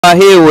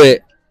Here with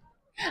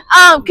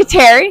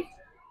Kateri.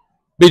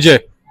 BJ.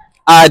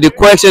 the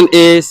question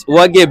is,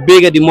 what get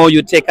bigger the more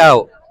you take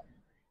out?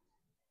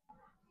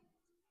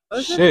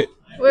 Shit.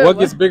 Wait, What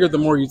gets bigger the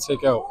more you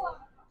take out?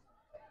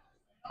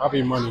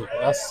 Probably money.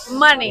 That's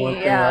Money, one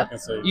thing yeah. I can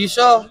say. You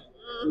sure?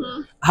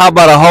 How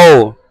about a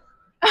hole?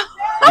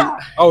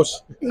 Oh,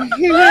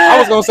 I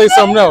was gonna say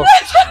something else.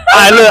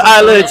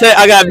 I tell you,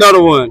 I got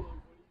another one.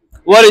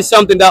 What is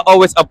something that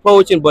always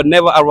approaching but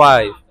never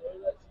arrive?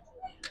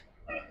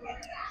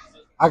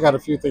 I got a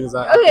few things.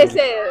 Okay,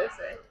 say it.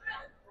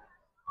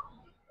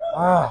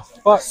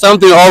 Fuck.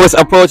 Something always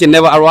approaching,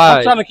 never I'm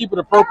arrive. trying to keep it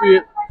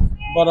appropriate,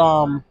 but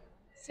No,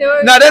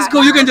 that's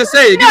cool. You can just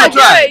say it. Give it a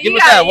try. Give it a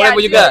try. Whatever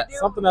you got.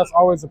 something that's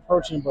always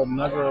approaching but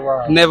never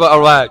arrives. Never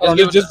arrive.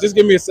 Just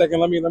give me a second.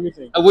 Let me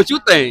think. What you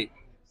think?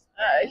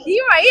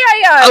 He right,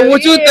 yeah.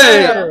 What you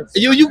Yeah. think?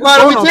 You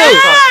part of me too.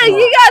 Yeah,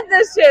 you got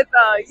this shit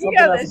though. You Something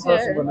got that's this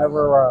approaching shit. but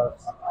never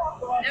arrives.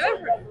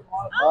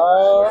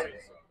 Never-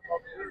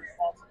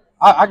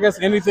 I guess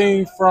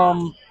anything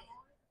from.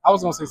 I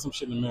was gonna say some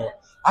shit in the mail.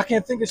 I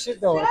can't think of shit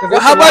though.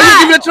 How about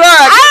you give it a try?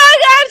 I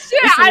got shit.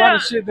 It's a I lot don't.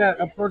 of shit that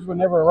approach but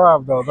never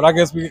arrive though. But I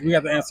guess we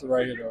got the answer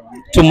right here though.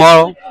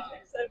 Tomorrow.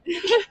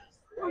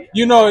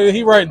 You know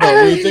he right though.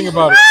 When you think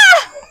about it.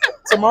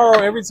 Tomorrow,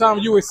 every time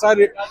you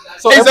excited,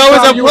 so It's every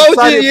always time you approaching,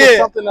 excited for yeah.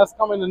 something that's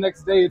coming the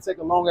next day, it take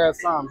a long ass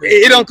time.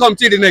 It don't come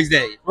to you the next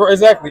day.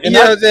 Exactly. And, You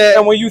know what I'm saying?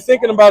 and when you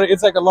thinking about it, it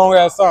take a long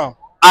ass time.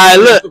 Alright,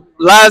 look.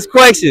 Last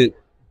question.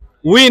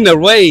 We in the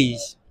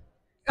race.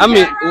 I'm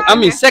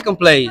in second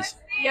place.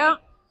 Yep.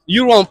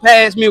 You won't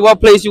pass me. What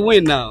place you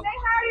win now?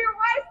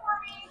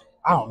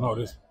 I don't know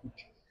this.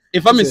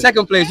 If I'm in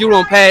second place, you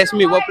won't pass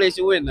me. What place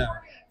you win now?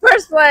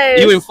 First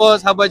place. You in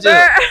first? How about you?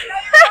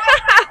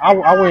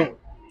 I went.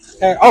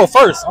 Oh,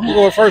 first. I'm gonna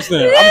go first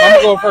then. I'm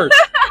gonna go first.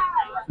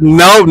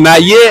 No,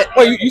 not yet.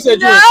 Wait, you said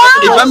you No. were in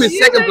second If place? I'm in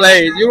second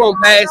place, you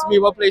won't pass me.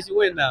 What place you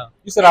win now?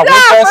 You said I went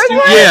past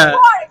you? Yeah.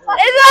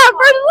 It's not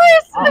first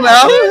place. No.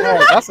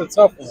 Oh, that's a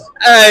tough one.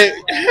 Hey,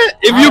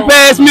 if you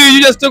pass me,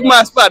 you just took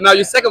my spot. Now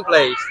you're second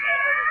place.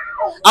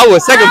 I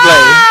was second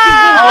place.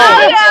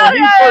 Oh,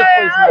 you first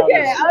place now.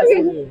 Okay. So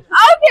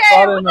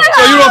I didn't know.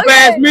 So you don't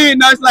pass me.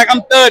 Now it's like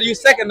I'm third. You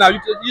second now. You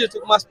just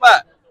took my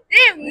spot.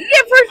 Damn, you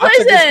get first I place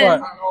took your then.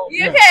 spot.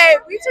 You Yeah. okay?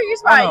 We took your I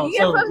spot. know, You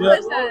get so, first yeah.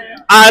 place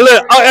then. All right,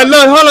 look. Oh, and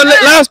look, hold on.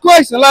 Last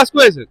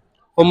question.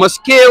 From a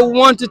scale of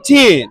 1 to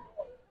 10,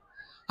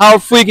 how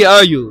freaky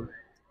are you?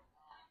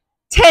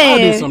 I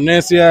do some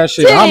nasty ass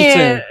shit. I'm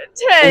 10.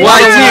 10.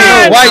 White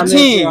Yeah. team. White How nasty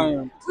team. I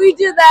am. We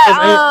did 'Cause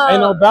that.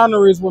 ain't no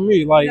boundaries with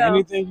me. Like No.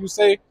 anything you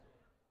say,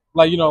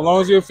 like as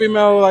long as you're a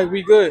female, like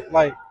we good.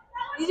 Like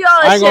You do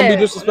all that I ain't gonna be shit.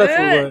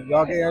 disrespectful, Yeah. but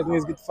y'all gay ass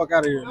niggas get the fuck out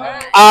of here.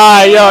 Man. All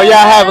right, y'all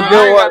have a I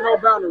good ain't got one. no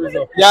boundaries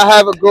though. Y'all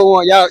have a good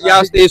one.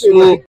 Y'all stay smooth.